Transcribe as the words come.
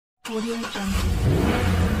Audio Jungle.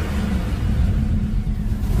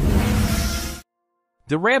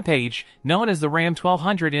 The Rampage, known as the Ram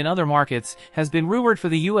 1200 in other markets, has been rumored for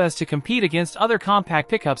the US to compete against other compact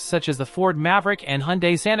pickups such as the Ford Maverick and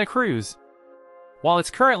Hyundai Santa Cruz. While it's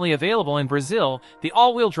currently available in Brazil, the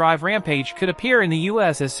all-wheel drive Rampage could appear in the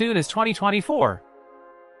US as soon as 2024.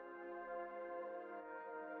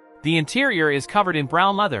 The interior is covered in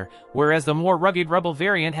brown leather, whereas the more rugged Rebel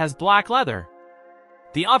variant has black leather.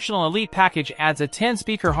 The optional Elite package adds a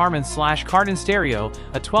 10-speaker Harman/Kardon stereo,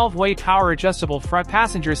 a 12-way power-adjustable front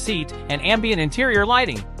passenger seat, and ambient interior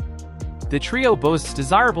lighting. The Trio boasts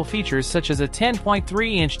desirable features such as a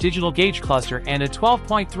 10.3-inch digital gauge cluster and a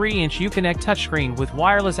 12.3-inch Uconnect touchscreen with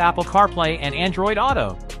wireless Apple CarPlay and Android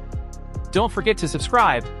Auto. Don't forget to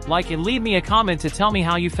subscribe, like, and leave me a comment to tell me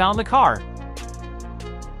how you found the car.